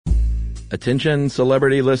Attention,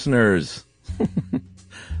 celebrity listeners.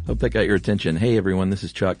 Hope that got your attention. Hey, everyone, this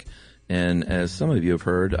is Chuck. And as some of you have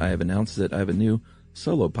heard, I have announced that I have a new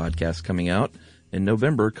solo podcast coming out in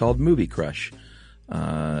November called Movie Crush.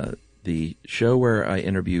 The show where I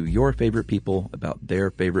interview your favorite people about their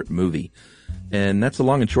favorite movie. And that's the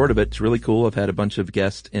long and short of it. It's really cool. I've had a bunch of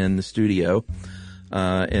guests in the studio,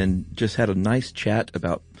 and just had a nice chat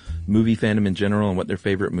about movie fandom in general and what their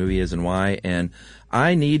favorite movie is and why. And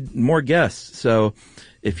I need more guests. So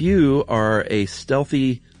if you are a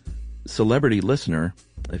stealthy celebrity listener,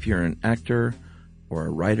 if you're an actor or a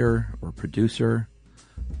writer or producer,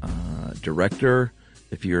 director,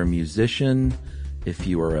 if you're a musician, if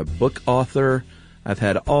you are a book author, I've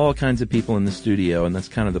had all kinds of people in the studio, and that's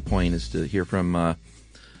kind of the point, is to hear from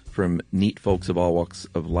neat folks of all walks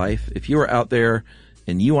of life. If you are out there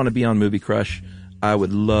and you want to be on Movie Crush, I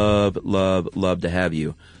would love to have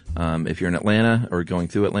you. If you're in Atlanta or going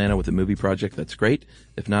through Atlanta with a movie project, that's great.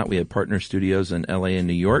 If not, we have partner studios in LA and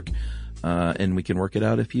New York, and we can work it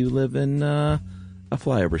out if you live in a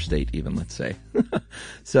flyover state even, let's say.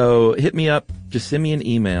 So hit me up. Just send me an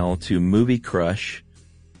email to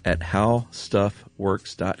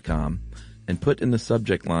moviecrush@howstuffworks.com and put in the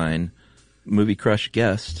subject line Movie Crush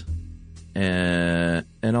guest, and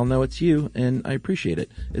I'll know it's you, and I appreciate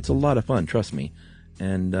it. It's a lot of fun, trust me.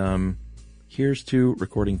 And here's to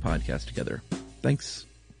recording podcasts together. Thanks.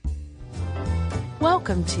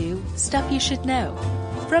 Welcome to Stuff You Should Know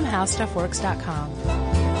from HowStuffWorks.com.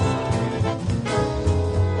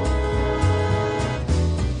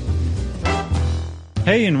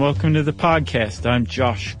 Hey, and welcome to the podcast. I'm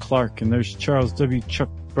Josh Clark, and there's Charles W. Chuck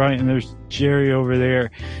Bryant, and there's Jerry over there.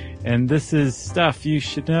 And this is Stuff You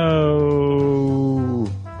Should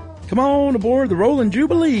Know. Come on aboard the Rolling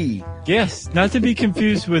Jubilee. Yes, not to be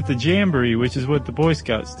confused with the Jamboree, which is what the Boy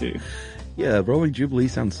Scouts do. Yeah, Rolling Jubilee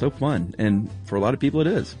sounds so fun, and for a lot of people it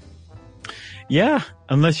is. Yeah,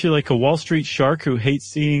 unless you're like a Wall Street shark who hates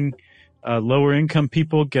seeing lower income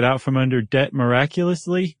people get out from under debt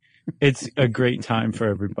miraculously. It's a great time for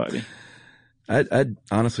everybody. I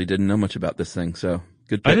honestly didn't know much about this thing, so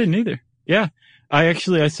good pick. I didn't either. Yeah. I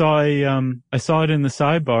saw it in the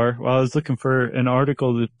sidebar while I was looking for an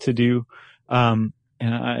article to do. And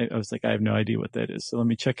I was like, I have no idea what that is. So let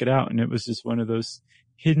me check it out. And it was just one of those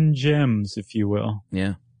hidden gems, if you will.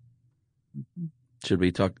 Yeah.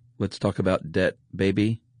 Let's talk about debt,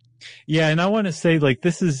 baby. Yeah. And I want to say, like,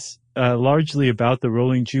 this is largely about the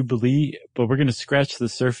Rolling Jubilee, but we're going to scratch the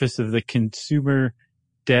surface of the consumer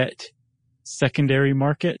debt secondary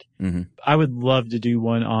market. Mm-hmm. I would love to do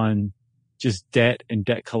one on just debt and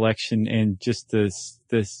debt collection and just the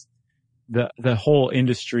whole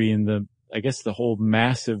industry and the whole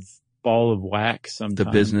massive ball of wax sometimes. The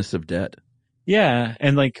business of debt. Yeah.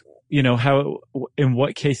 And like, you know, how, in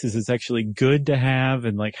what cases it's actually good to have,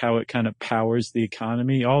 and like how it kind of powers the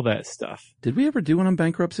economy, all that stuff. Did we ever do one on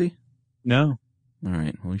bankruptcy? No. All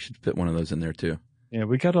right. Well, we should fit one of those in there too. Yeah.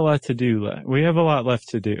 We got a lot to do. We have a lot left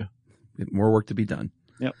to do. More work to be done.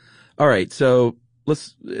 Yep. All right. So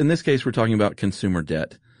in this case, we're talking about consumer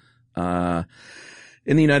debt. In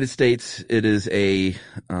the United States, it is an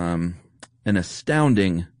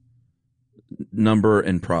astounding number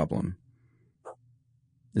and problem.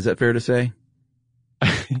 Is that fair to say?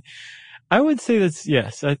 I would say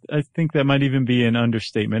yes. I think that might even be an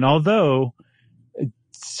understatement. Although,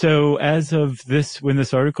 so as of when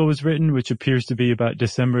this article was written, which appears to be about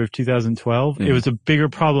December of 2012, mm-hmm. It was a bigger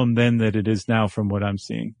problem then than it is now from what I'm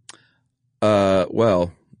seeing.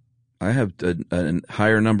 Well, I have a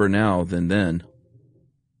higher number now than then.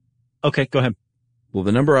 Okay, go ahead. Well,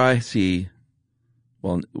 the number I see,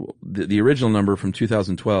 the original number from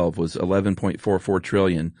 2012 was 11.44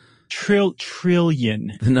 trillion.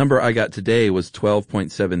 Trillion. The number I got today was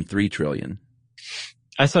 12.73 trillion.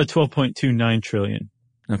 I saw 12.29 trillion.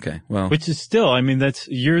 Okay, well. Which is still, I mean,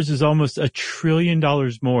 yours is almost $1 trillion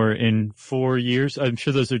more in 4 years. I'm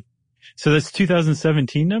sure so that's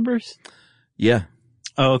 2017 numbers? Yeah.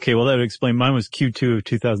 Oh, okay. Well, that would explain. Mine was Q2 of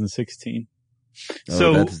 2016. Oh,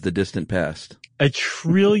 so that's the distant past. $1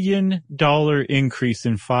 trillion increase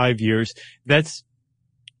in 5 years. That's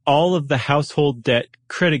all of the household debt,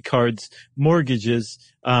 credit cards, mortgages,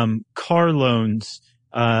 car loans,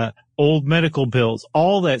 old medical bills,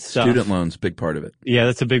 all that stuff. Student loans, big part of it. Yeah,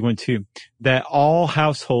 that's a big one too. That all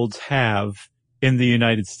households have in the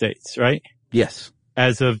United States, right? Yes.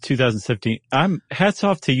 As of 2017. Hats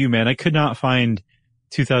off to you, man. I could not find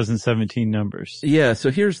 2017 numbers. Yeah,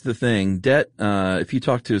 so here's the thing. Debt, if you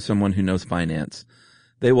talk to someone who knows finance,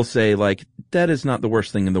 they will say, like, debt is not the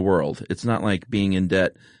worst thing in the world. It's not like being in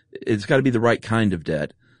debt. It's got to be the right kind of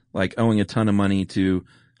debt, like owing a ton of money to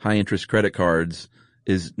high interest credit cards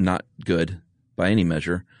is not good by any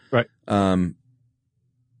measure. Right.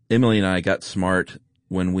 Emily and I got smart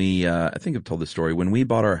when we, I think I've told this story. When we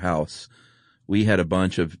bought our house, we had a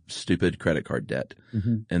bunch of stupid credit card debt.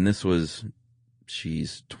 Mm-hmm. And this was,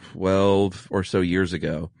 12 or so years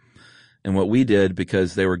ago. And what we did,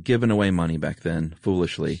 because they were giving away money back then,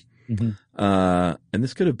 foolishly, mm-hmm. And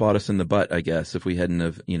this could have bought us in the butt, I guess, if we hadn't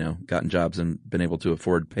have, gotten jobs and been able to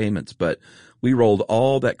afford payments. But we rolled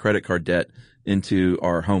all that credit card debt into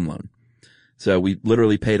our home loan. So we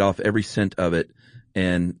literally paid off every cent of it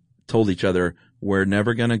and told each other we're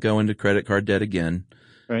never going to go into credit card debt again.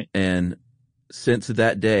 Right. And since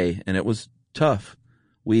that day, and it was tough,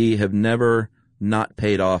 we have never not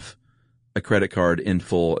paid off a credit card in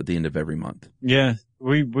full at the end of every month. Yeah.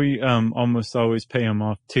 We almost always pay them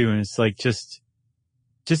off too. And it's like just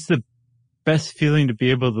the best feeling to be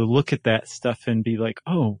able to look at that stuff and be like,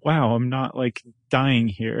 oh, wow, I'm not like dying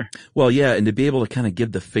here. Well, yeah. And to be able to kind of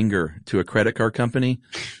give the finger to a credit card company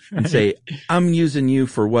and say, I'm using you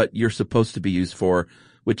for what you're supposed to be used for,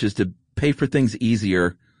 which is to pay for things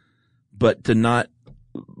easier, but to not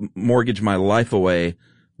mortgage my life away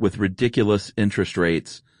with ridiculous interest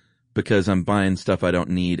rates because I'm buying stuff I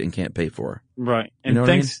don't need and can't pay for. Right. And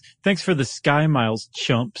thanks for the Sky Miles,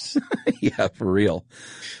 chumps. Yeah, for real.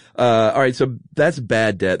 All right. So that's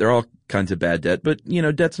bad debt. There are all kinds of bad debt, but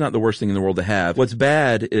debt's not the worst thing in the world to have. What's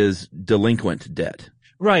bad is delinquent debt.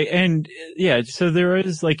 Right. And yeah, so there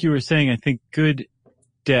is, like you were saying, I think good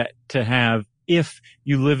debt to have if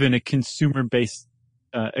you live in a consumer-based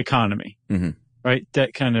economy. Mm-hmm. Right?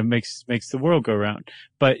 Debt kind of makes the world go round.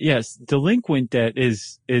 But yes, delinquent debt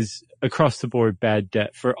is across the board bad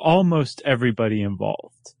debt for almost everybody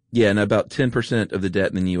involved. Yeah, and about 10% of the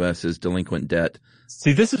debt in the U.S. is delinquent debt.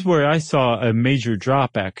 See, this is where I saw a major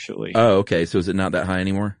drop, actually. Oh, okay. So is it not that high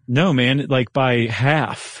anymore? No, man, like by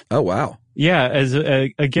half. Oh, wow. Yeah,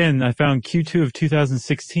 again, I found Q2 of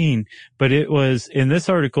 2016, but it was in this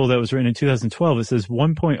article that was written in 2012, it says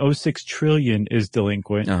 1.06 trillion is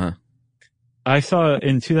delinquent. Uh-huh. I saw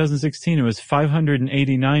in 2016 it was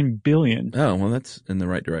 589 billion. Oh, well, that's in the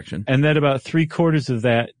right direction. And then about 3/4 of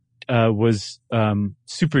that was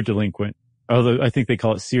super delinquent. Although I think they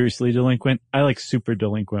call it seriously delinquent. I like super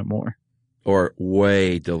delinquent more. Or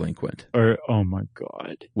way delinquent. Or, oh my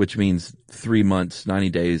God. Which means 3 months,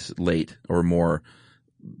 90 days late or more.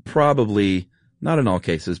 Probably, not in all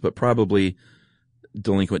cases, but probably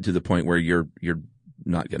delinquent to the point where you're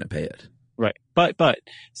not going to pay it. Right. But,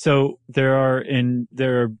 so there are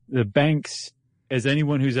the banks, as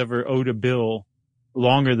anyone who's ever owed a bill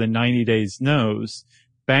longer than 90 days knows,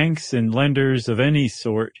 banks and lenders of any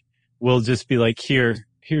sort will just be like, here,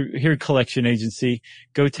 collection agency,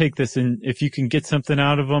 go take this. And if you can get something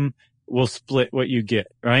out of them, we'll split what you get.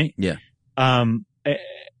 Right. Yeah. And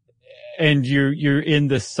you're in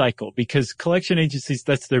this cycle because collection agencies,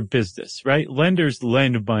 that's their business, right? Lenders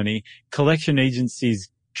lend money. Collection agencies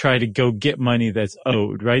try to go get money that's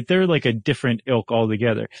owed, right? They're like a different ilk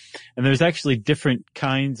altogether. And there's actually different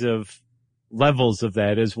kinds of levels of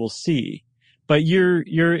that, as we'll see. But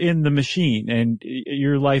you're in the machine and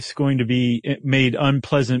your life's going to be made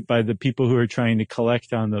unpleasant by the people who are trying to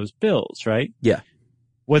collect on those bills, right? Yeah.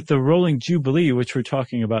 What the rolling Jubilee, which we're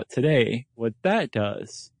talking about today, what that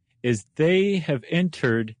does is they have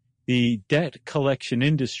entered the debt collection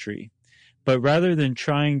industry. But rather than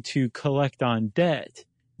trying to collect on debt,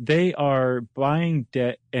 they are buying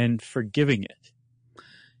debt and forgiving it.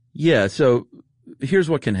 Yeah. So here's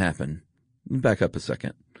what can happen. Back up a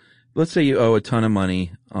second. Let's say you owe a ton of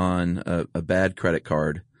money on a bad credit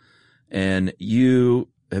card and you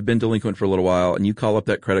have been delinquent for a little while and you call up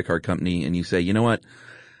that credit card company and you say, you know what?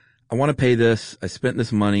 I want to pay this. I spent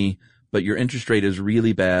this money, but your interest rate is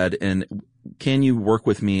really bad. And can you work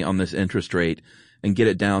with me on this interest rate and get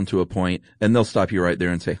it down to a point? And they'll stop you right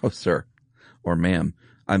there and say, oh, sir or ma'am,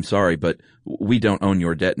 I'm sorry, but we don't own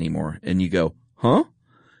your debt anymore. And you go, huh?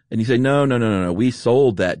 And you say, no. We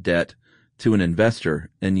sold that debt to an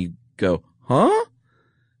investor. And you go, huh?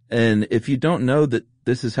 And if you don't know that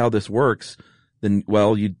this is how this works, then,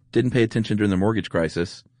 well, you didn't pay attention during the mortgage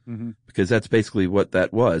crisis because that's basically what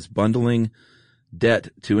that was. Bundling debt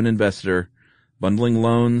to an investor, bundling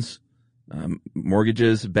loans,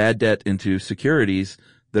 mortgages, bad debt into securities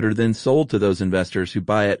that are then sold to those investors who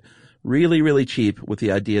buy it really, really cheap with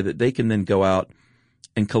the idea that they can then go out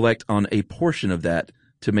and collect on a portion of that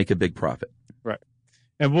to make a big profit. Right.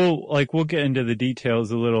 And we'll get into the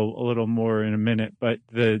details a little more in a minute, but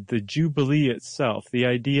the Jubilee itself, the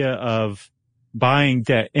idea of buying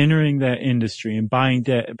debt, entering that industry and buying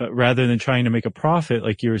debt, but rather than trying to make a profit,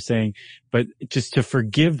 like you were saying, but just to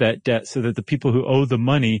forgive that debt so that the people who owe the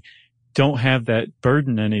money don't have that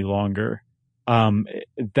burden any longer.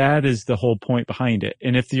 That is the whole point behind it.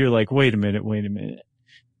 And if you're like, wait a minute,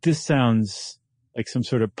 this sounds like some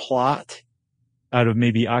sort of plot out of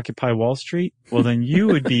maybe Occupy Wall Street, well, then you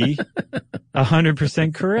would be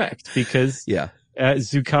 100% correct, because at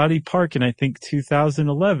Zuccotti Park in, I think,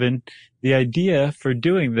 2011, the idea for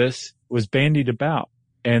doing this was bandied about.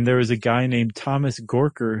 And there was a guy named Thomas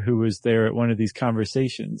Gorker who was there at one of these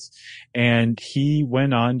conversations. And he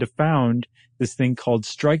went on to found this thing called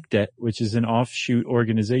Strike Debt, which is an offshoot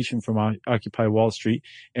organization from Occupy Wall Street.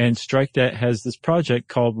 And Strike Debt has this project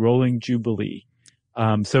called Rolling Jubilee.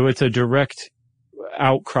 So it's a direct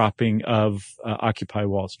outcropping of Occupy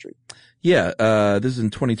Wall Street. Yeah, this is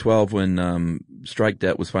in 2012 when Strike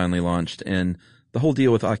Debt was finally launched. And the whole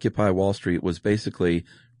deal with Occupy Wall Street was basically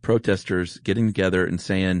protesters getting together and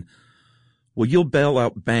saying, well, you'll bail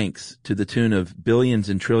out banks to the tune of billions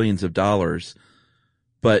and trillions of dollars,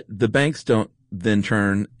 but the banks don't then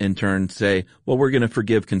in turn say, well, we're going to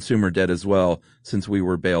forgive consumer debt as well since we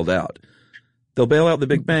were bailed out. They'll bail out the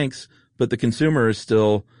big banks, but the consumer is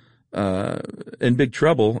still in big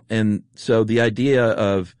trouble. And so the idea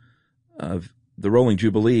of the Rolling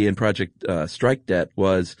Jubilee and Project Strike Debt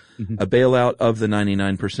was a bailout of the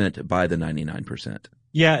 99% by the 99%.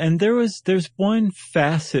 Yeah, and there's one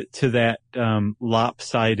facet to that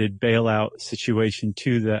lopsided bailout situation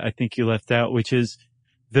too that I think you left out, which is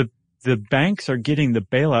the banks are getting the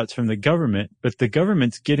bailouts from the government, but the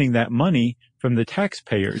government's getting that money from the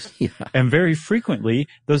taxpayers. Yeah. And very frequently,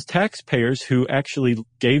 those taxpayers who actually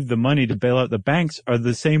gave the money to bail out the banks are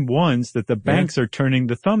the same ones that the banks are turning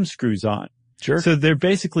the thumb screws on. Sure. So they're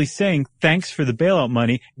basically saying, thanks for the bailout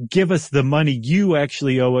money. Give us the money you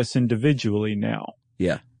actually owe us individually now.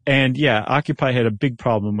 Yeah. And yeah, Occupy had a big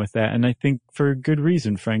problem with that. And I think for good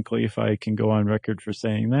reason, frankly, if I can go on record for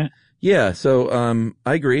saying that. Yeah. So,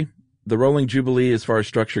 I agree. The Rolling Jubilee, as far as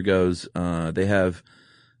structure goes, they have,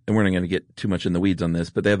 and we're not going to get too much in the weeds on this,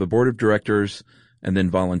 but they have a board of directors and then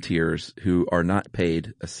volunteers who are not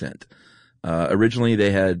paid a cent. Originally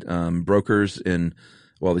they had, brokers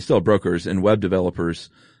they still have brokers and web developers,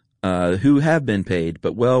 who have been paid,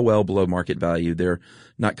 but well below market value. They're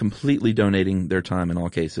not completely donating their time in all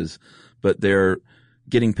cases, but they're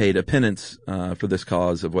getting paid a pittance, for this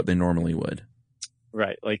cause of what they normally would.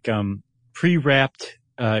 Right. Like, pre-wrapped,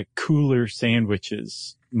 cooler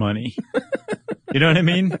sandwiches money. You know what I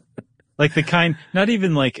mean? Like the kind, not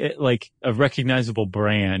even like a recognizable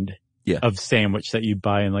brand of sandwich that you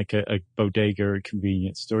buy in like a bodega or a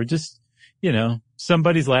convenience store. Just,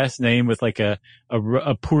 somebody's last name with like a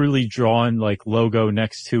poorly drawn like logo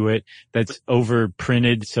next to it that's over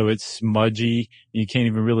printed so it's smudgy. You can't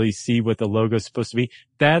even really see what the logo's supposed to be.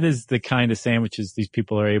 That is the kind of sandwiches these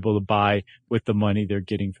people are able to buy with the money they're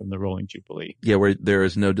getting from the Rolling Jubilee. Yeah, where there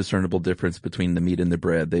is no discernible difference between the meat and the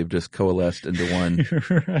bread. They've just coalesced into one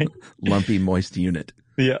right. lumpy, moist unit.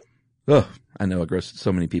 Yeah. Oh, I know it grossed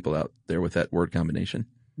so many people out there with that word combination.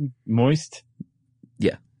 Moist?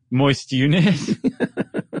 Yeah. Moist unit?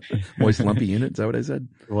 Moist lumpy unit, is that what I said?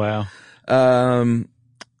 Wow.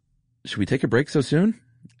 Should we take a break so soon?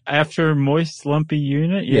 After moist lumpy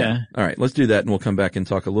unit? Yeah. All right, let's do that and we'll come back and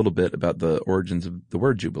talk a little bit about the origins of the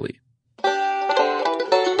word Jubilee.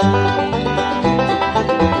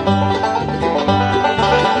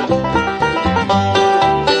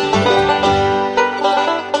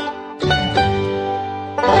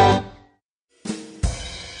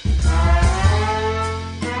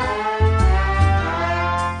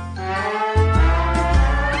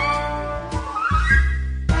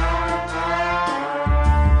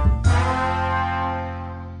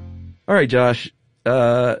 All right, Josh.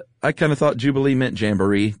 I kind of thought Jubilee meant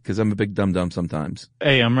jamboree because I'm a big dum-dum sometimes.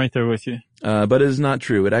 Hey, I'm right there with you. But it is not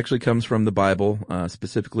true. It actually comes from the Bible,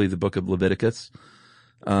 specifically the book of Leviticus.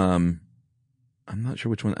 I'm not sure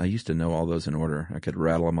which one. I used to know all those in order. I could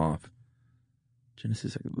rattle them off.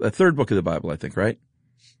 Genesis, the third book of the Bible, I think, right?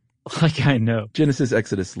 Like I know. Genesis,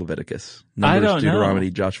 Exodus, Leviticus. Numbers, I don't Deuteronomy,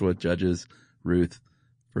 know. Joshua, Judges, Ruth.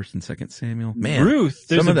 1st and 2nd Samuel. Man. Ruth.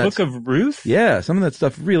 There's a book of Ruth? Yeah. Some of that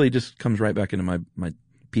stuff really just comes right back into my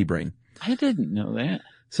pea brain. I didn't know that.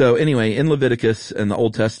 So anyway, in Leviticus and the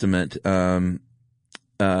Old Testament,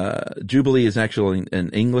 Jubilee is actually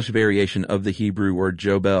an English variation of the Hebrew word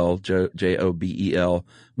Jobel, Jobel,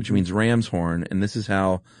 which means ram's horn. And this is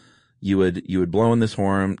how you would blow in this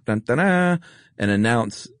horn, dun, dun, dun, and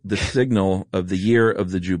announce the signal of the year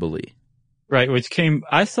of the Jubilee. Right,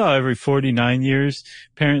 I saw every 49 years.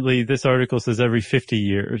 Apparently this article says every 50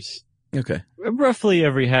 years. Okay. Roughly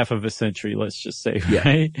every half of a century, let's just say, Yeah.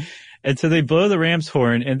 right? And so they blow the ram's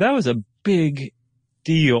horn, and that was a big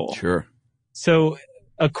deal. Sure. So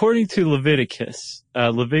according to Leviticus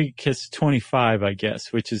 25, I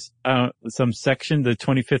guess, which is some section, the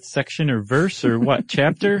 25th section or verse or what,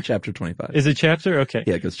 chapter? Chapter 25. Is it chapter? Okay.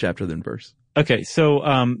 Yeah, it goes chapter then verse. Okay, so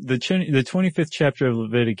the 25th chapter of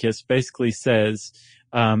Leviticus basically says,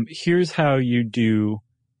 here's how you do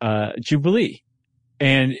Jubilee.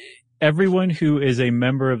 And everyone who is a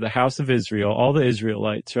member of the house of Israel, all the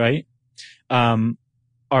Israelites, right, are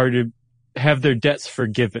to have their debts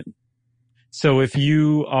forgiven. So if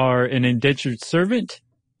you are an indentured servant,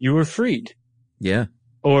 you are freed. Yeah.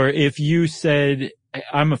 Or if you said,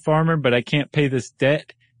 I'm a farmer, but I can't pay this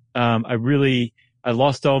debt, I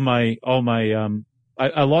lost I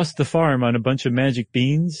lost the farm on a bunch of magic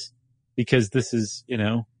beans because this is,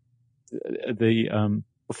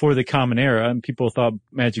 before the Common Era, and people thought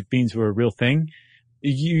magic beans were a real thing.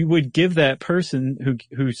 You would give that person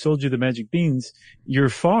who sold you the magic beans your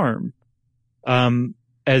farm,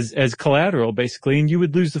 as collateral basically, and you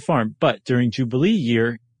would lose the farm. But during Jubilee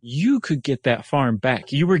year, you could get that farm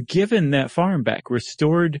back. You were given that farm back,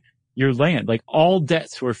 restored your land, like all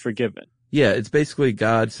debts were forgiven. Yeah, it's basically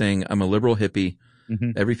God saying, I'm a liberal hippie.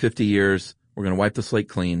 Mm-hmm. Every 50 years, we're going to wipe the slate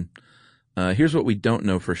clean. Here's what we don't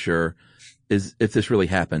know for sure is if this really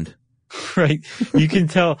happened. Right. You can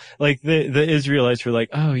tell, like, the Israelites were like,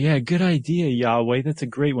 oh yeah, good idea, Yahweh. That's a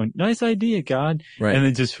great one. Nice idea, God. Right. And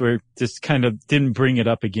then just kind of didn't bring it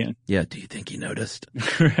up again. Yeah. Do you think he noticed?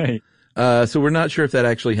 Right. So we're not sure if that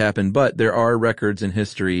actually happened, but there are records in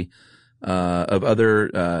history, of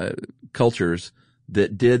other, cultures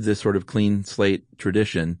that did this sort of clean slate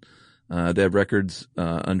tradition. They have records,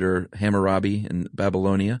 under Hammurabi in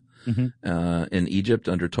Babylonia, Mm-hmm. In Egypt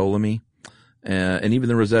under Ptolemy. And even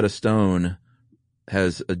the Rosetta Stone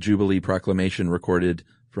has a Jubilee proclamation recorded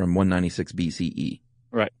from 196 BCE.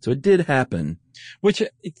 Right. So it did happen. Which,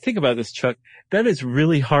 think about this, Chuck. That is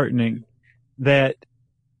really heartening that,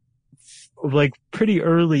 like, pretty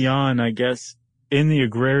early on, I guess, in the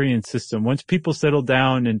agrarian system, once people settled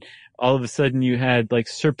down and all of a sudden you had, like,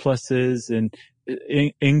 surpluses and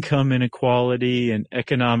income inequality and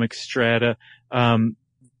economic strata,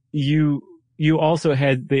 you also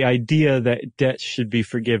had the idea that debts should be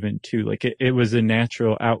forgiven too. Like it was a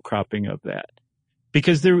natural outcropping of that,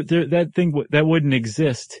 because that wouldn't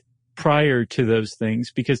exist prior to those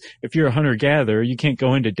things. Because if you're a hunter gatherer, you can't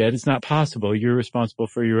go into debt. It's not possible. You're responsible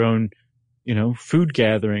for your own, food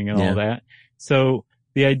gathering and all that. So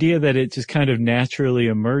the idea that it just kind of naturally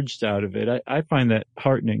emerged out of it, I find that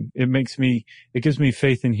heartening. It gives me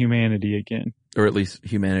faith in humanity again. Or at least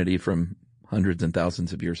humanity from hundreds and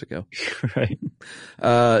thousands of years ago. Right.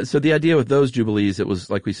 So the idea with those jubilees, it was,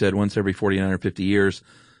 like we said, once every 49 or 50 years.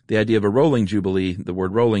 The idea of a rolling jubilee, the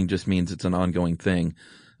word rolling just means it's an ongoing thing.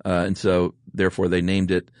 And so therefore they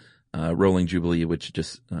named it, rolling jubilee, which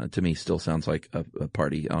just, to me still sounds like a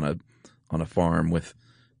party on a farm with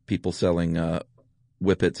people selling,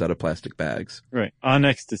 whippets out of plastic bags. Right. On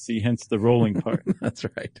ecstasy, hence the rolling part. That's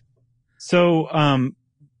right. So,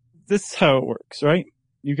 this is how it works, right?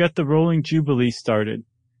 You got the rolling jubilee started.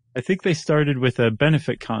 I think they started with a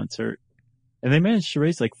benefit concert, and they managed to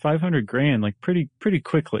raise like $500,000, like pretty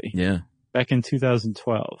quickly. Yeah. Back in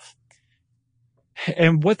 2012.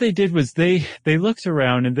 And what they did was they looked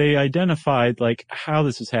around and they identified like how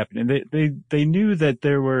this was happening. They knew that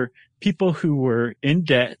there were people who were in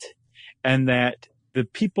debt, and that the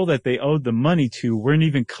people that they owed the money to weren't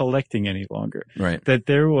even collecting any longer. Right. That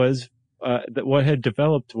there was, that what had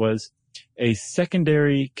developed was a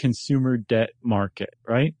secondary consumer debt market,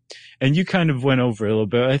 right? And you kind of went over it a little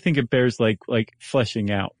bit. I think it bears like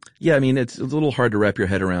fleshing out. Yeah. I mean, it's a little hard to wrap your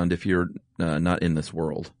head around if you're not in this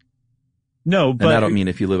world. No, but and I don't mean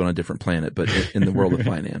if you live on a different planet, but in the world of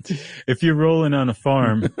finance. If you're rolling on a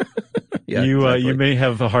farm, yeah, you may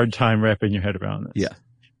have a hard time wrapping your head around this. Yeah.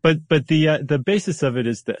 But the basis of it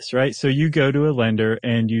is this, right? So you go to a lender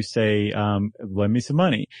and you say, lend me some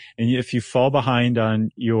money. And if you fall behind on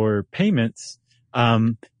your payments,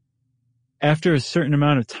 after a certain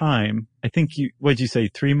amount of time, I think what'd you say,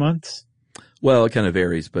 3 months? Well, it kind of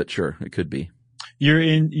varies, but sure, it could be.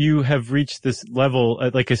 You have reached this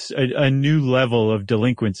level, like a new level of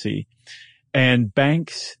delinquency, and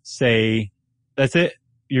banks say, that's it.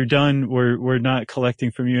 You're done. We're not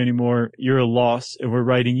collecting from you anymore. You're a loss, and we're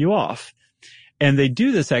writing you off. And they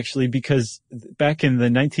do this actually because back in the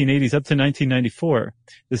 1980s up to 1994,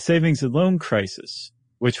 the savings and loan crisis,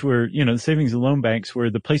 which were, the savings and loan banks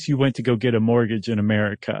were the place you went to go get a mortgage in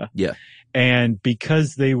America. Yeah. And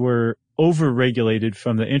because they were over-regulated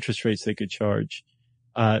from the interest rates they could charge,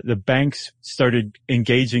 the banks started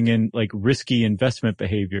engaging in like risky investment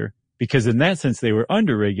behavior because in that sense they were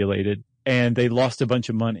underregulated and they lost a bunch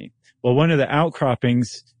of money. Well, one of the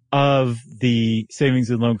outcroppings of the savings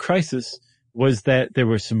and loan crisis was that there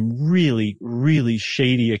was some really, really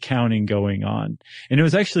shady accounting going on. And it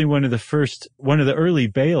was actually one of the early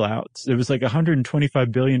bailouts. It was like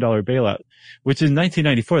 $125 billion bailout, which in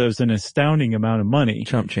 1994, that was an astounding amount of money.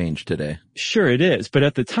 Chump change today. Sure it is. But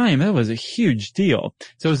at the time, that was a huge deal.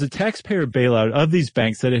 So it was a taxpayer bailout of these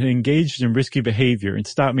banks that had engaged in risky behavior. And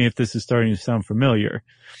stop me if this is starting to sound familiar.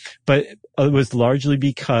 But it was largely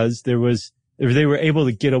because they were able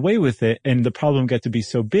to get away with it, and the problem got to be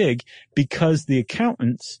so big because the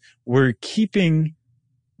accountants were keeping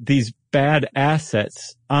these bad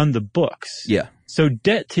assets on the books. Yeah. So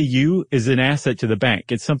debt to you is an asset to the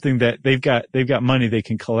bank. It's something that they've got money they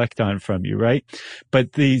can collect on from you, right?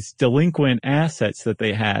 But these delinquent assets that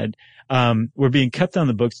they had were being kept on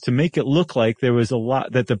the books to make it look like there was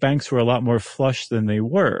that the banks were a lot more flush than they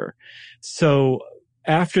were. So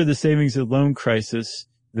after the savings and loan crisis,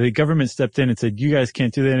 the government stepped in and said, you guys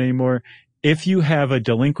can't do that anymore. If you have a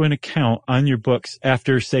delinquent account on your books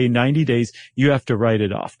after, say, 90 days, you have to write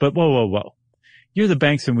it off. But whoa. You're the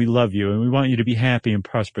banks and we love you and we want you to be happy and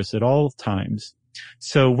prosperous at all times.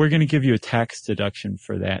 So we're going to give you a tax deduction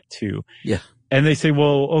for that too. Yeah. And they say,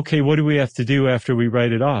 well, okay, what do we have to do after we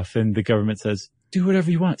write it off? And the government says, do whatever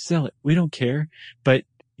you want, sell it. We don't care. But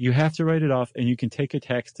you have to write it off and you can take a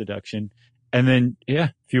tax deduction. And then, yeah,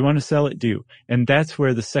 if you want to sell it, do. And that's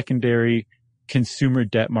where the secondary consumer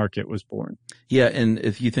debt market was born. Yeah. And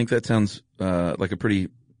if you think that sounds like a pretty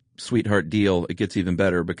sweetheart deal, it gets even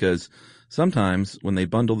better because sometimes when they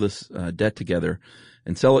bundle this debt together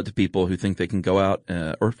and sell it to people who think they can go out,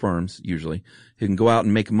 or firms usually, who can go out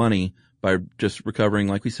and make money by just recovering,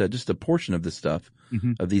 like we said, just a portion of this stuff,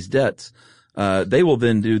 of these debts, they will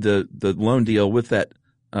then do the loan deal with that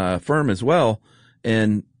firm as well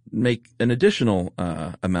and make an additional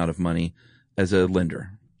amount of money as a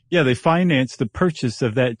lender. Yeah, they finance the purchase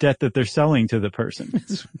of that debt that they're selling to the person.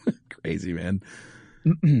 It's crazy, man.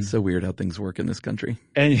 So weird how things work in this country.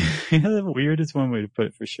 And weird is one way to put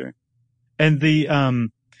it for sure. And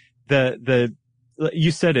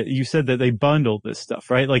you said that they bundled this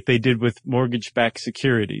stuff, right? Like they did with mortgage-backed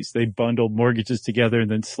securities. They bundled mortgages together and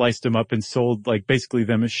then sliced them up and sold like basically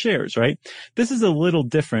them as shares, right? This is a little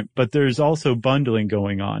different, but there's also bundling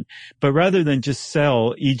going on. But rather than just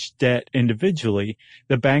sell each debt individually,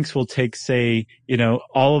 the banks will take, say,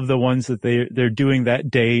 all of the ones that they're doing that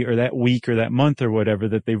day or that week or that month or whatever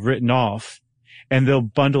that they've written off, and they'll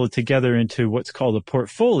bundle it together into what's called a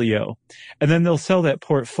portfolio. And then they'll sell that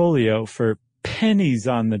portfolio for pennies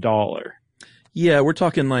on the dollar. Yeah, we're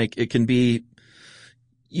talking like it can be,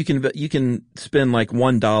 you can spend like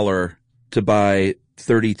 $1 to buy up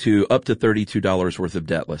to $32 worth of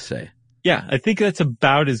debt, let's say. Yeah, I think that's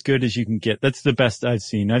about as good as you can get. That's the best I've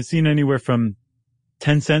seen. I've seen anywhere from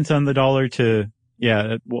 10 cents on the dollar to,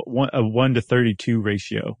 a 1 to 32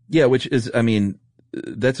 ratio. Yeah, which is,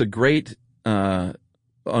 that's a great, on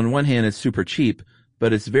one hand, it's super cheap,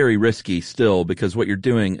 but it's very risky still because what you're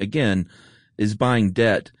doing, again, is buying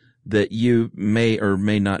debt that you may or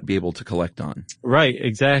may not be able to collect on. Right,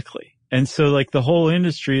 exactly. And so like the whole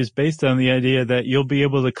industry is based on the idea that you'll be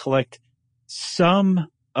able to collect some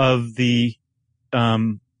of the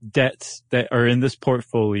debts that are in this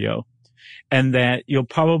portfolio and that you'll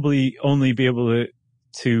probably only be able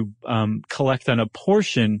to collect on a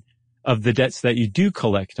portion of the debts that you do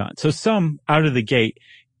collect on. So some out of the gate,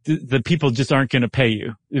 the people just aren't going to pay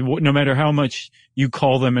you. No matter how much you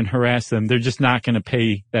call them and harass them, they're just not going to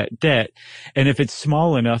pay that debt. And if it's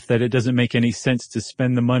small enough that it doesn't make any sense to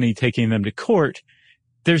spend the money taking them to court,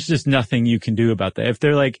 there's just nothing you can do about that. If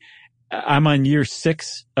they're like, I'm on year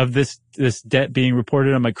 6 of this debt being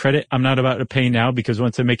reported on my credit, I'm not about to pay now because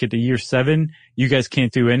once I make it to year 7, you guys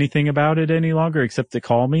can't do anything about it any longer except to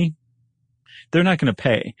call me. They're not going to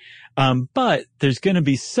pay. But there's going to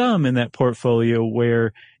be some in that portfolio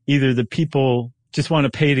where either the people just want to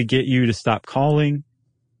pay to get you to stop calling.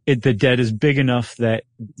 The debt is big enough that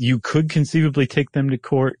you could conceivably take them to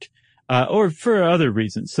court, or for other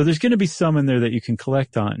reasons. So there's going to be some in there that you can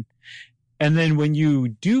collect on. And then when you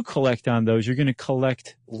do collect on those, you're going to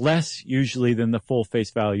collect less usually than the full face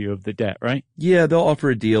value of the debt, right? Yeah, they'll offer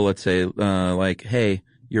a deal, let's say, like, hey,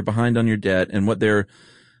 you're behind on your debt. And what they're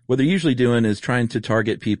usually doing is trying to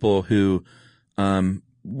target people who,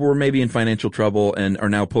 were maybe in financial trouble and are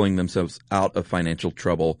now pulling themselves out of financial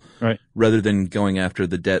trouble. Right. Rather than going after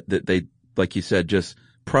the debt that they, like you said, just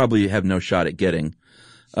probably have no shot at getting.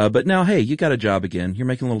 But now, hey, you got a job again. You're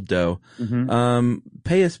making a little dough. Mm-hmm.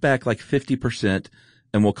 Pay us back like 50%.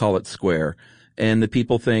 and we'll call it square. And the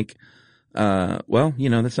people think, well,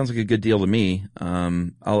 that sounds like a good deal to me.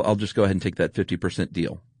 I'll just go ahead and take that 50%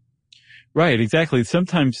 deal. Right, exactly.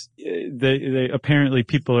 Sometimes they apparently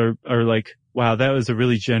people are like, wow, that was a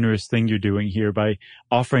really generous thing you're doing here by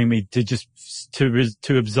offering me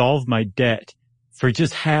to absolve my debt for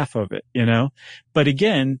just half of it, But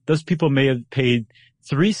again, those people may have paid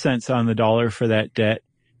 3 cents on the dollar for that debt,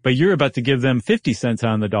 but you're about to give them 50 cents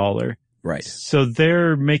on the dollar. Right. So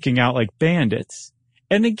they're making out like bandits.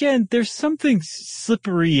 And again, there's something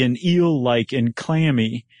slippery and eel-like and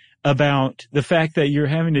clammy about the fact that you're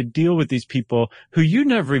having to deal with these people who you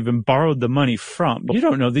never even borrowed the money from. You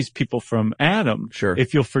don't know these people from Adam. Sure.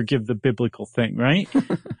 If you'll forgive the biblical thing, right?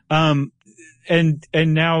 And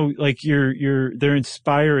now like they're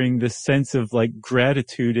inspiring this sense of like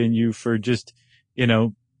gratitude in you for just,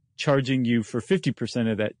 charging you for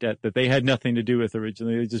 50% of that debt that they had nothing to do with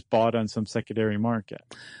originally. They just bought on some secondary market.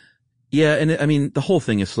 Yeah. And I mean, the whole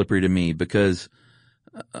thing is slippery to me because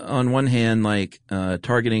on one hand, like,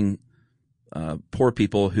 targeting, poor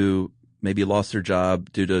people who maybe lost their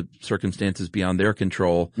job due to circumstances beyond their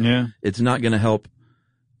control. Yeah. It's not going to help,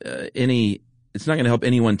 it's not going to help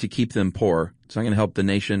anyone to keep them poor. It's not going to help the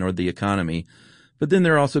nation or the economy. But then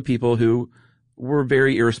there are also people who were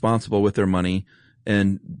very irresponsible with their money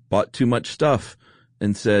and bought too much stuff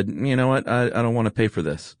and said, you know what? I don't want to pay for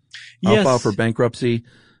this. I'll Yes. file for bankruptcy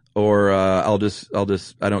or, I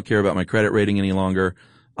don't care about my credit rating any longer.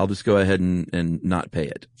 I'll just go ahead and not pay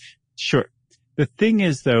it. Sure. The thing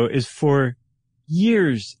is though, is for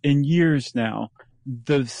years and years now,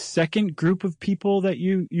 the second group of people that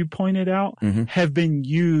you pointed out Mm-hmm. have been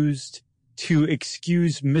used to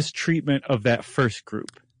excuse mistreatment of that first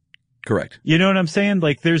group. Correct. You know what I'm saying?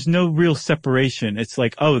 Like there's no real separation. It's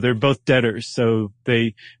like, oh, they're both debtors. So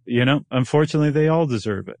they, unfortunately they all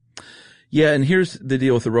deserve it. Yeah. And here's the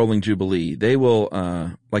deal with the rolling Jubilee. They will,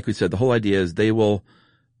 like we said, the whole idea is they will,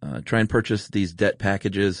 try and purchase these debt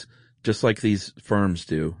packages just like these firms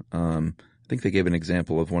do. I think they gave an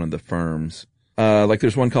example of one of the firms. Like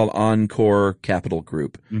there's one called Encore Capital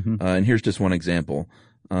Group. Mm-hmm. And here's just one example.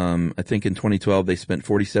 I think in 2012 they spent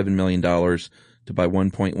 $47 million to buy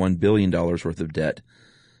 $1.1 billion worth of debt,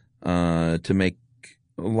 to make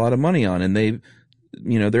a lot of money on. And they,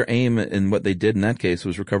 their aim and what they did in that case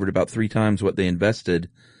was recovered about 3 times what they invested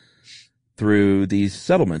through these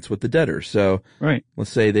settlements with the debtors. So right. Let's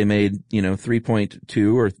say they made,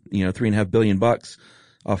 3.2 or, $3.5 billion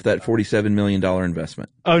off that $47 million investment.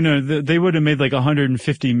 Oh no, they would have made like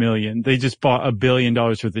 $150 million. They just bought $1 billion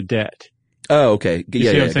worth of debt. Oh, okay.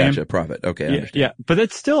 Yeah, saying? Gotcha. Profit. Okay. I understand. Yeah. But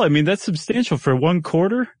that's still, that's substantial for one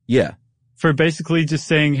quarter. Yeah. For basically just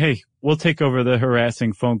saying, hey, we'll take over the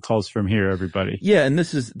harassing phone calls from here, everybody. Yeah. And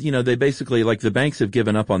this is, they basically, like the banks have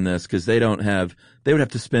given up on this because they would have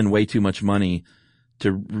to spend way too much money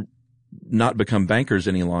to not become bankers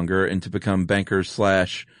any longer and to become bankers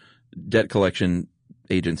 / debt collection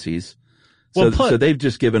agencies. So they've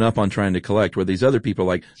just given up on trying to collect where these other people are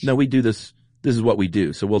like, no, we do this. This is what we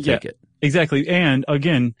do. So we'll take it. Exactly. And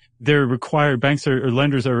again, banks or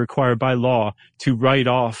lenders are required by law to write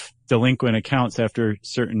off delinquent accounts after a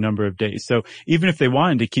certain number of days. So even if they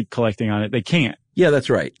wanted to keep collecting on it, they can't. Yeah,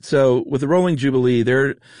 that's right. So with the rolling Jubilee,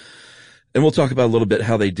 and we'll talk about a little bit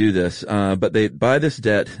how they do this, but they buy this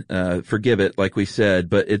debt, forgive it, like we said,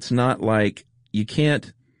 but it's not like you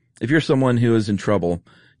can't, if you're someone who is in trouble,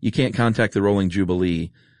 you can't contact the rolling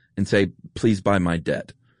Jubilee and say, please buy my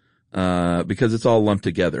debt. Because it's all lumped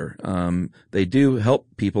together. They do help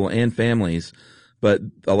people and families, but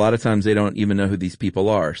a lot of times they don't even know who these people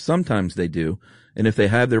are. Sometimes they do. And if they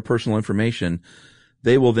have their personal information,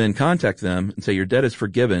 they will then contact them and say, your debt is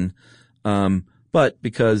forgiven. But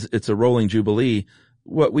because it's a rolling Jubilee,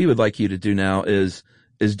 what we would like you to do now is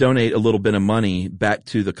donate a little bit of money back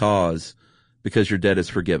to the cause because your debt is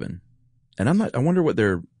forgiven. And I wonder what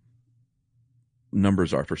their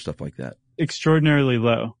numbers are for stuff like that. Extraordinarily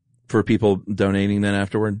low. For people donating then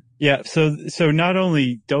afterward? Yeah. So not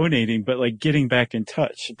only donating, but like getting back in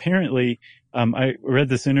touch. Apparently, I read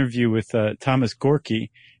this interview with, Thomas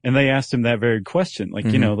Gorky, and they asked him that very question. Like,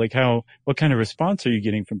 Mm-hmm. what kind of response are you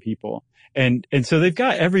getting from people? And so they've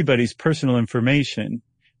got everybody's personal information.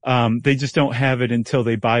 They just don't have it until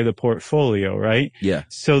they buy the portfolio, right? Yeah.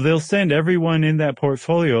 So they'll send everyone in that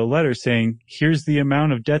portfolio a letter saying, here's the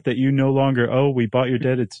amount of debt that you no longer owe. We bought your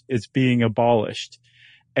debt. It's being abolished.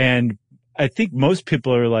 And I think most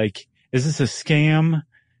people are like, is this a scam?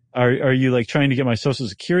 Are you like trying to get my social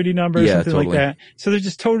security number or something totally. like that? So they're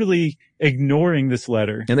just totally ignoring this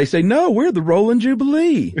letter. And they say, no, we're the rolling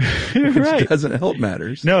Jubilee. Right. Which doesn't help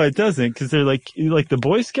matters. No, it doesn't, because they're like the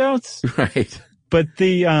Boy Scouts. Right. But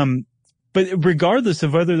but regardless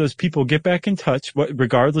of whether those people get back in touch,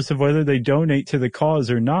 regardless of whether they donate to the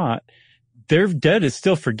cause or not, their debt is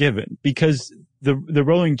still forgiven, because the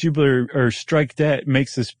rolling Jubilee or strike debt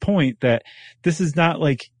makes this point that this is not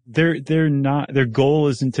like their goal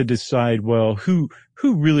isn't to decide, well, who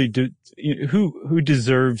really who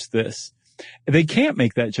deserves this. They can't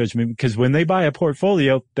make that judgment, because when they buy a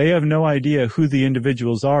portfolio, they have no idea who the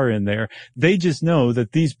individuals are in there. They just know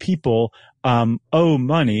that these people owe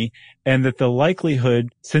money, and that the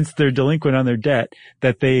likelihood, since they're delinquent on their debt,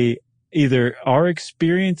 that they either are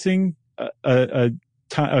experiencing a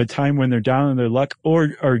time when they're down on their luck,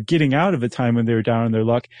 or are getting out of a time when they're down on their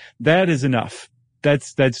luck, that is enough.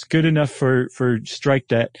 That's good enough for strike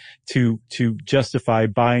debt to justify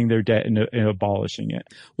buying their debt and abolishing it.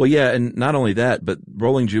 Well, yeah, and not only that, but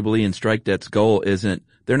rolling Jubilee and strike debt's goal isn't,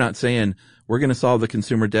 they're not saying we're going to solve the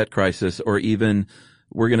consumer debt crisis, or even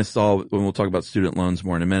we're going to solve, and we'll talk about student loans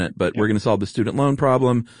more in a minute, but we're going to solve the student loan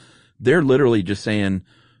problem. They're literally just saying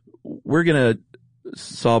we're going to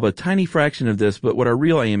solve a tiny fraction of this, but what our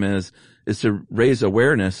real aim is to raise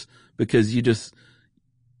awareness, because you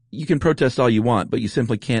can protest all you want, but you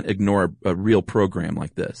simply can't ignore a real program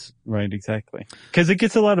like this. Right, exactly. Because it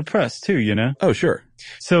gets a lot of press too, you know? Oh, sure.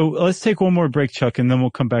 So let's take one more break, Chuck, and then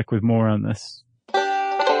we'll come back with more on this.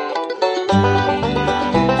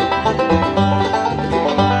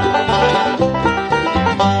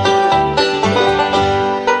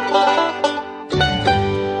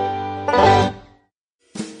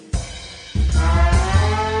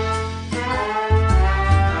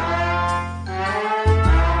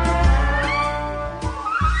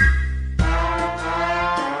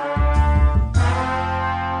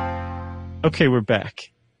 Okay, we're back.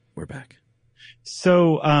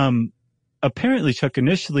 So, apparently, Chuck,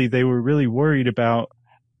 initially they were really worried about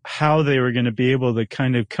how they were going to be able to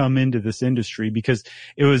kind of come into this industry, because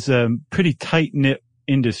it was a pretty tight-knit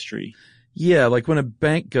industry. Yeah, like when a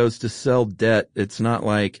bank goes to sell debt, it's not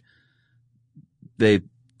like they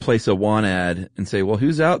place a want ad and say, well,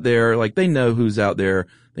 who's out there? Like, they know who's out there.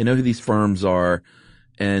 They know who these firms are,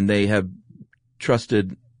 and they have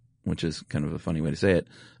trusted, which is kind of a funny way to say it,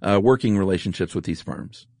 working relationships with these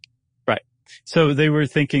firms. Right. So they were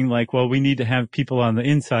thinking like, well, we need to have people on the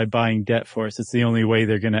inside buying debt for us. It's the only way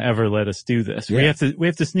they're going to ever let us do this. Yeah. We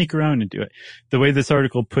have to sneak around and do it. The way this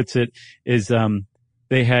article puts it is,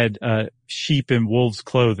 they had, sheep in wolves'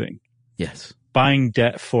 clothing. Yes. Buying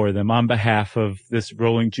debt for them on behalf of this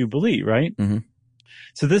rolling Jubilee, right? Mm-hmm.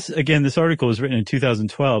 So this article was written in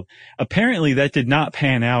 2012. Apparently that did not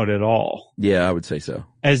pan out at all. Yeah, I would say so.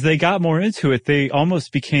 As they got more into it, they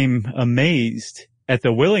almost became amazed at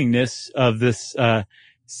the willingness of this,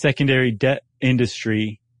 secondary debt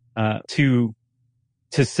industry, to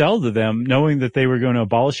sell to them, knowing that they were going to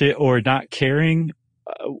abolish it, or not caring,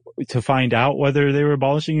 to find out whether they were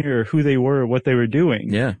abolishing it or who they were or what they were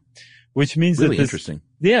doing. Yeah. Which means really that interesting.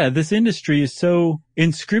 Yeah, this industry is so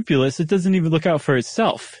unscrupulous, it doesn't even look out for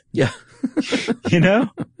itself. Yeah. You know?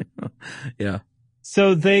 Yeah.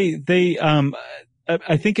 So I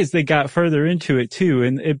think as they got further into it too,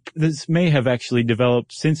 and this may have actually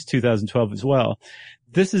developed since 2012 as well,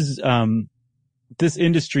 this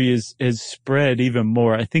industry has spread even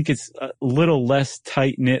more. I think it's a little less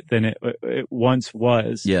tight-knit than it once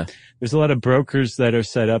was. Yeah. There's a lot of brokers that are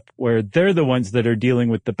set up where they're the ones that are dealing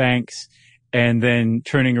with the banks, and then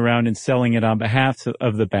turning around and selling it on behalf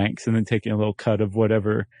of the banks, and then taking a little cut of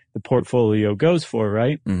whatever the portfolio goes for,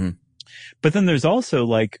 right? Mm-hmm. But then there's also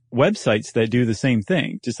like websites that do the same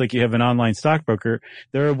thing. Just like you have an online stockbroker,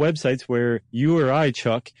 there are websites where you or I,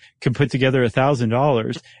 Chuck, could put together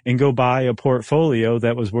 $1,000 and go buy a portfolio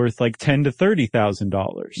that was worth like $10,000 to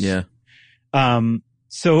 $30,000. Yeah.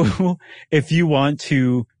 So if you want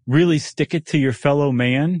to really stick it to your fellow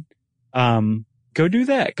man, go do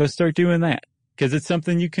that. Go start doing that, because it's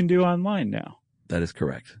something you can do online now. That is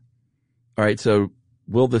correct. All right. So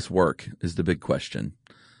will this work is the big question.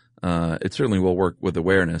 It certainly will work with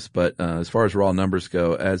awareness, but, as far as raw numbers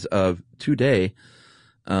go, as of today,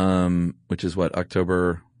 which is what,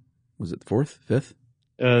 October, was it the 4th, 5th?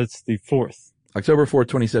 It's the 4th. October 4th,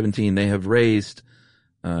 2017, they have raised,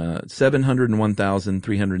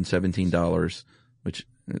 $701,317, which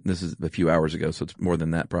this is a few hours ago, so it's more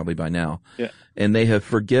than that probably by now. Yeah. And they have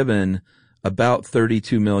forgiven about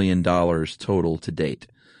 $32 million total to date,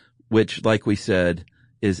 which, like we said,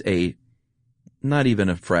 is not even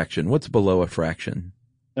a fraction. What's below a fraction?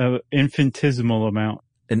 Infinitesimal amount.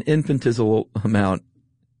 An infinitesimal amount.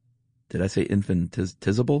 Did I say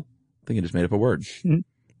infinitesimal? I think I just made up a word.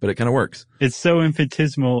 but it kind of works. It's so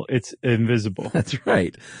infinitesimal, it's invisible. That's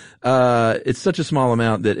right. It's such a small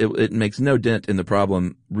amount that it makes no dent in the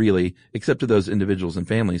problem, really, except to those individuals and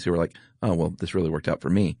families who are like, oh, well, this really worked out for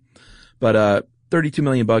me. But, $32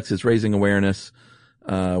 million is raising awareness,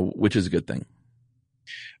 which is a good thing.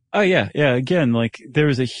 Oh, yeah. Yeah. Again, like there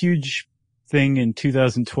was a huge thing in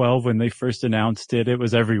 2012 when they first announced it. It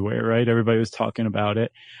was everywhere, right? Everybody was talking about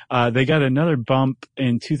it. They got another bump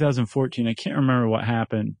in 2014. I can't remember what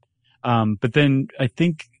happened. But then I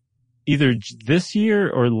think either this year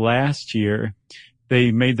or last year,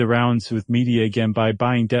 they made the rounds with media again by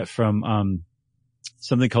buying debt from,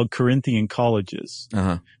 something called Corinthian Colleges,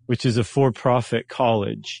 which is a for-profit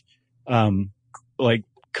college, like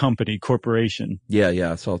corporation.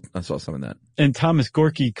 Yeah. I saw some of that. And Thomas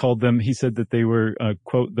Gorky called them, he said that they were,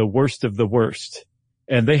 quote, the worst of the worst.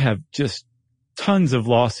 And they have just tons of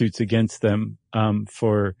lawsuits against them,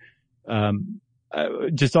 for,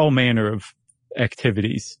 just all manner of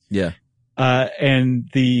activities. Yeah. And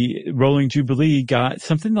the Rolling Jubilee got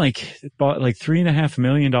something bought $3.5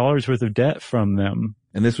 million worth of debt from them.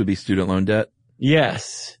 And this would be student loan debt?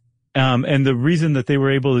 Yes. And the reason that they were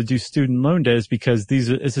able to do student loan debt is because this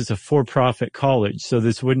is a for-profit college. So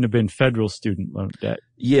this wouldn't have been federal student loan debt.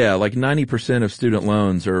 Yeah. Like 90% of student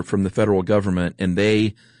loans are from the federal government, and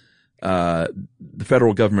the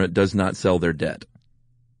federal government does not sell their debt.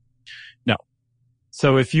 No.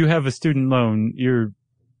 So if you have a student loan, you're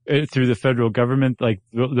through the federal government, like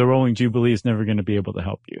the Rolling Jubilee is never going to be able to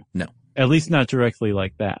help you. No. At least not directly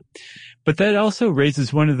like that. But that also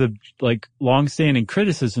raises one of the long-standing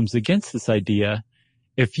criticisms against this idea.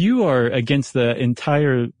 If you are against the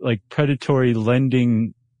entire predatory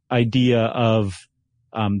lending idea of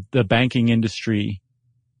the banking industry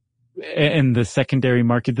and the secondary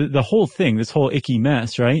market, the whole thing, this whole icky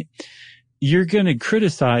mess, right? You're going to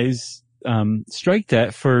criticize Strike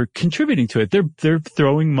Debt for contributing to it. They're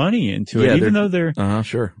throwing money into it, even though they're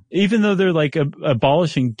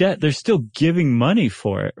abolishing debt, they're still giving money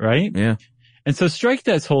for it, right? Yeah. And so Strike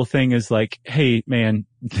Debt's whole thing is like, hey man,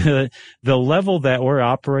 the level that we're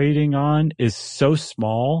operating on is so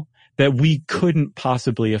small that we couldn't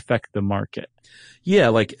possibly affect the market. Yeah,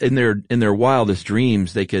 like in their wildest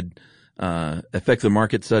dreams, they could affect the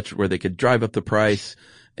market such where they could drive up the price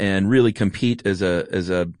and really compete as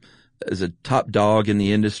a top dog in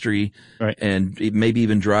the industry, right? And maybe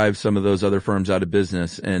even drive some of those other firms out of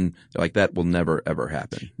business. And that will never, ever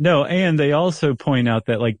happen. No. And they also point out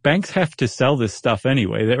that banks have to sell this stuff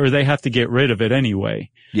anyway, or they have to get rid of it anyway.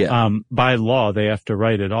 Yeah. By law, they have to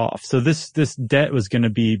write it off. So this debt was going to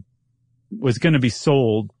be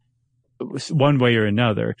sold one way or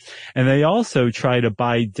another. And they also try to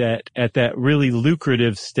buy debt at that really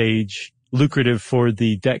lucrative for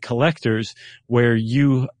the debt collectors, where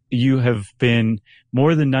you have been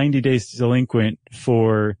more than 90 days delinquent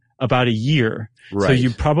for about a year. Right. So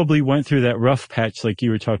you probably went through that rough patch like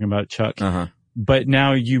you were talking about, Chuck. Uh-huh. But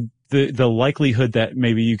now the likelihood that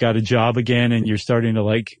maybe you got a job again and you're starting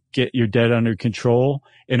to get your debt under control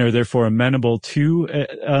and are therefore amenable to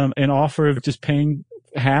an offer of just paying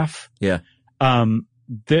half. Yeah.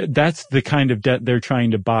 That's the kind of debt they're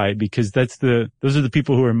trying to buy, because those are the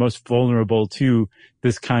people who are most vulnerable to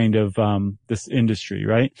this kind of, this industry,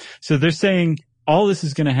 right? So they're saying all this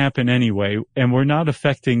is going to happen anyway, and we're not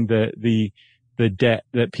affecting the debt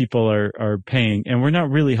that people are paying, and we're not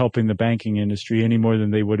really helping the banking industry any more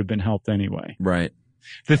than they would have been helped anyway. Right.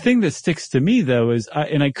 The thing that sticks to me though is,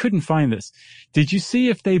 and I couldn't find this. Did you see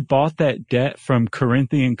if they bought that debt from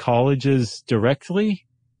Corinthian colleges directly?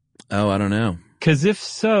 Oh, I don't know. Because if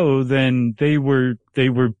so, then they were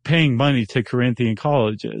paying money to Corinthian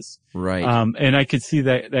colleges, right? And I could see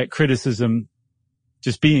that criticism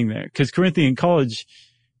just being there, because Corinthian College,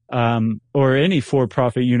 or any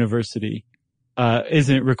for-profit university,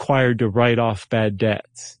 isn't required to write off bad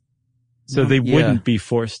debts, so they wouldn't be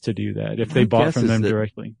forced to do that if they bought from them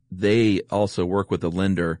directly. They also work with a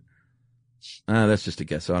lender. That's just a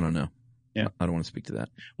guess. So I don't know. Yeah. I don't want to speak to that.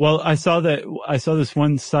 Well, I saw this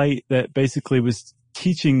one site that basically was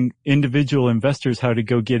teaching individual investors how to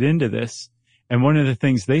go get into this. And one of the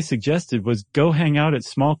things they suggested was go hang out at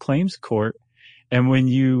small claims court. And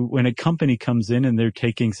when a company comes in and they're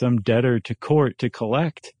taking some debtor to court to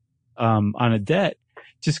collect, on a debt,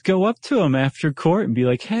 just go up to them after court and be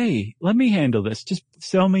like, hey, let me handle this. Just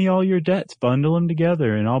sell me all your debts, bundle them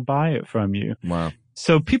together, and I'll buy it from you. Wow.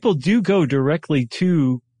 So people do go directly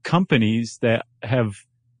to companies that have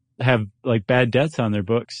bad debts on their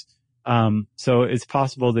books. So it's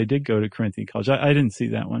possible they did go to Corinthian College. I didn't see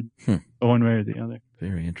that one, one way or the other.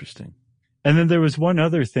 Very interesting. And then there was one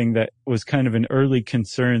other thing that was kind of an early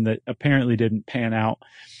concern that apparently didn't pan out.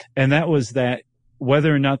 And that was that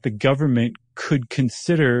whether or not the government could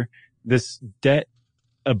consider this debt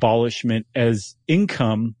abolishment as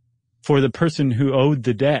income for the person who owed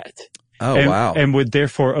the debt. Oh, wow. And would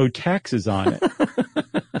therefore owe taxes on it.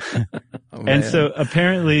 And so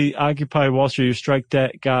apparently Occupy Wall Street or Strike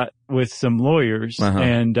Debt got with some lawyers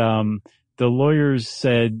and the lawyers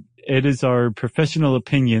said it is our professional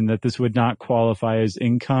opinion that this would not qualify as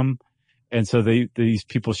income. And so these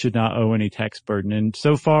people should not owe any tax burden. And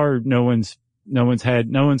so far no one's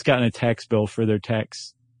gotten a tax bill for their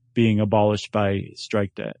tax being abolished by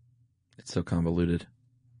strike debt. It's so convoluted.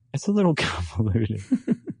 It's a little convoluted.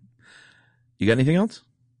 You got anything else?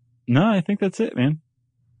 No, I think that's it, man.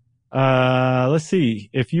 Let's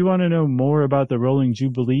see. If you want to know more about the Rolling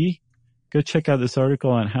Jubilee, go check out this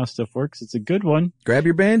article on How Stuff Works. It's a good one. Grab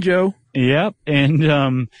your banjo. Yep.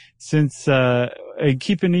 And,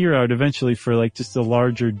 keep an ear out eventually for like just a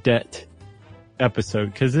larger debt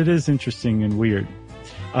episode, because it is interesting and weird.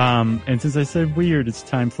 And since I said weird, it's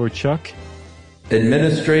time for Chuck.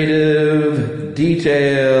 Administrative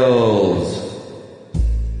details.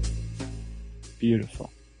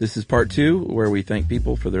 Beautiful. This is part 2, where we thank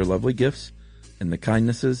people for their lovely gifts and the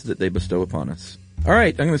kindnesses that they bestow upon us. All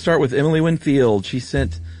right, I'm going to start with Emily Winfield. She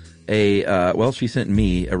sent she sent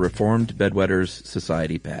me a Reformed Bedwetters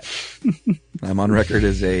Society patch. I'm on record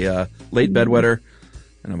as a late bedwetter,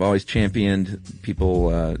 and I've always championed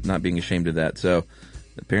people not being ashamed of that. So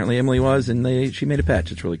apparently Emily was, and she made a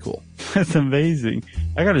patch. It's really cool. That's amazing.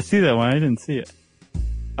 I got to see that one. I didn't see it.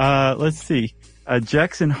 Let's see.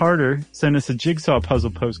 Jackson Harder sent us a jigsaw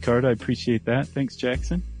puzzle postcard. I appreciate that. Thanks,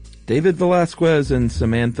 Jackson. David Velasquez and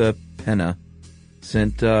Samantha Penna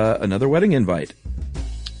sent another wedding invite.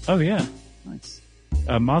 Oh, yeah. Nice.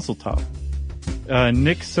 Mazel tov.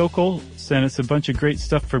 Nick Sokol sent us a bunch of great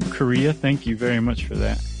stuff from Korea. Thank you very much for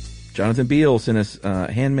that. Jonathan Beal sent us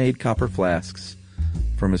handmade copper flasks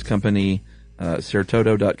from his company,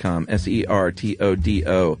 Sertodo.com,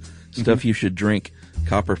 Sertodo. Stuff you should drink.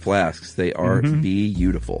 Copper flasks. They are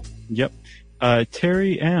beautiful. Yep.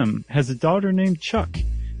 Terry M. has a daughter named Chuck,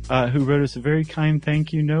 who wrote us a very kind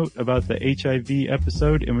thank you note about the HIV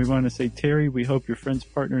episode. And we want to say, Terry, we hope your friend's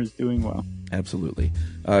partner is doing well. Absolutely.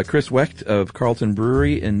 Chris Wecht of Carlton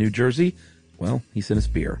Brewery in New Jersey. Well, he sent us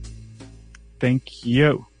beer. Thank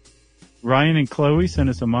you. Ryan and Chloe sent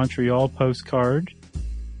us a Montreal postcard.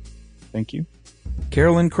 Thank you.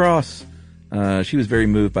 Carolyn Cross. She was very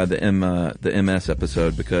moved by the MS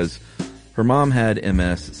episode because her mom had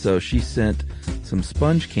MS, so she sent some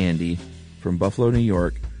sponge candy from Buffalo, New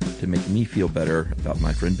York to make me feel better about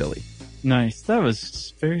my friend Billy. Nice. That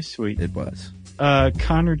was very sweet. It was.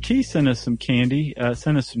 Connor T sent us some candy,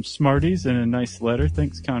 sent us some Smarties and a nice letter.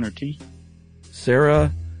 Thanks, Connor T.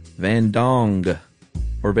 Sarah Vandange,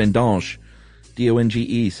 Donge,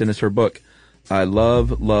 sent us her book, I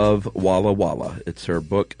Love Walla Walla. It's her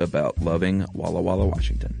book about loving Walla Walla,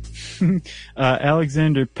 Washington.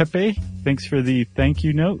 Alexander Pepe, thanks for the thank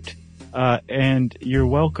you note. And you're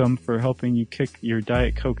welcome for helping you kick your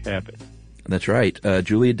Diet Coke habit. That's right.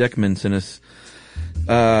 Julia Deckman sent us,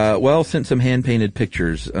 sent some hand-painted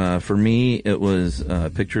pictures. For me, it was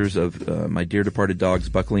pictures of my dear departed dogs,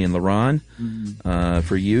 Buckley and LaRon.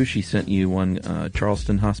 For you, she sent you one,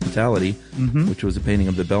 Charleston Hospitality, which was a painting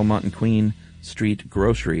of the Belmont and Queen Street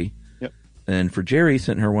Grocery. Yep. And for Jerry,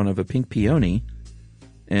 sent her one of a pink peony.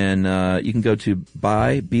 And you can go to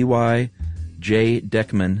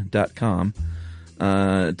byjdeckman.com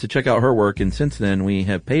to check out her work. And since then, we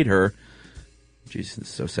have paid her, geez, this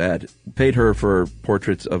is so sad, paid her for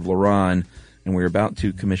portraits of LaRon, and we're about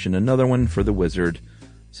to commission another one for the Wizard.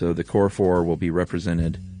 So the core four will be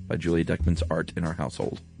represented by Julia Deckman's art in our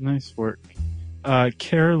household. Nice work.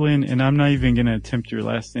 Carolyn, and I'm not even going to attempt your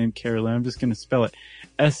last name, Carolyn. I'm just going to spell it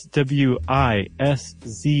SWISZCZ.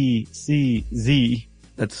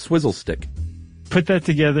 That's Swizzle Stick. Put that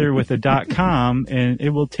together with a .com, and it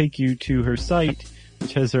will take you to her site,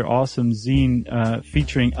 which has her awesome zine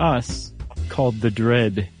featuring us called The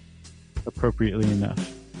Dread, appropriately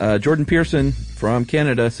enough. Jordan Pearson from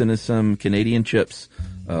Canada sent us some Canadian chips,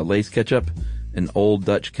 Lay's ketchup and Old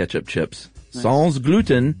Dutch ketchup chips. Nice. Sans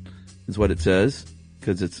gluten is what it says,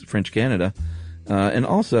 because it's French Canada. And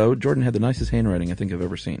also, Jordan had the nicest handwriting I think I've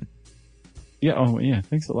ever seen. Yeah, oh yeah,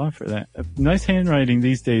 thanks a lot for that. Nice handwriting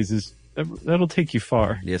these days that'll take you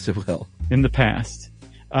far. Yes, it will. In the past.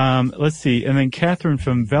 Let's see. And then Catherine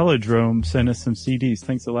from Velodrome sent us some CDs.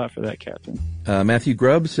 Thanks a lot for that, Catherine. Matthew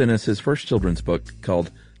Grubb sent us his first children's book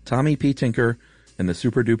called Tommy P. Tinker and the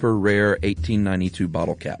Super Duper Rare 1892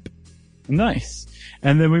 Bottle Cap. Nice.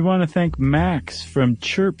 And then we want to thank Max from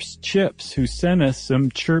Chirps Chips, who sent us some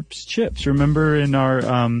Chirps Chips. Remember in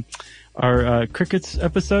our crickets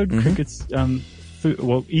episode, crickets,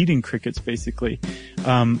 eating crickets basically.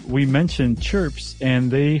 We mentioned Chirps, and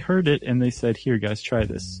they heard it, and they said, "Here, guys, try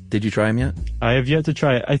this." Did you try them yet? I have yet to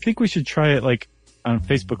try it. I think we should try it like on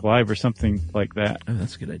Facebook Live or something like that. Oh,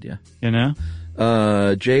 that's a good idea. You know?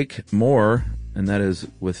 Jake Moore, and that is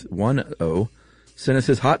with 1 O, sent us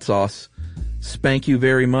his hot sauce. Spank you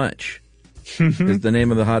very much is the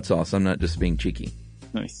name of the hot sauce. I'm not just being cheeky.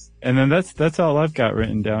 Nice. And then that's all I've got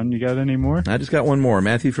written down. You got any more? I just got one more.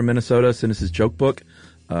 Matthew from Minnesota sent us his joke book,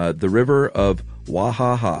 The River of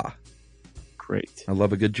Wahaha. Great. I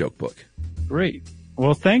love a good joke book. Great.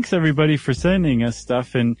 Well, thanks everybody for sending us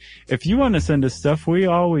stuff. And if you want to send us stuff, we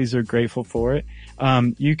always are grateful for it.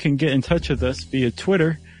 You can get in touch with us via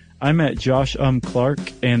Twitter. I'm at Josh Clark,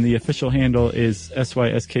 and the official handle is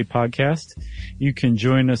SYSK Podcast. You can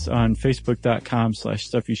join us on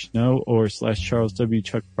Facebook.com/StuffYouShouldKnow or /Charles W.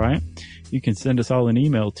 Chuck Bryant. You can send us all an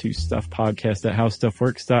email to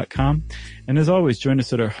stuffpodcast@howstuffworks.com. And as always, join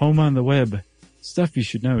us at our home on the web,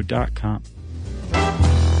 StuffYouShouldKnow.com.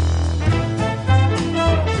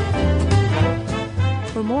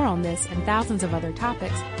 For more on this and thousands of other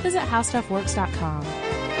topics, visit howstuffworks.com.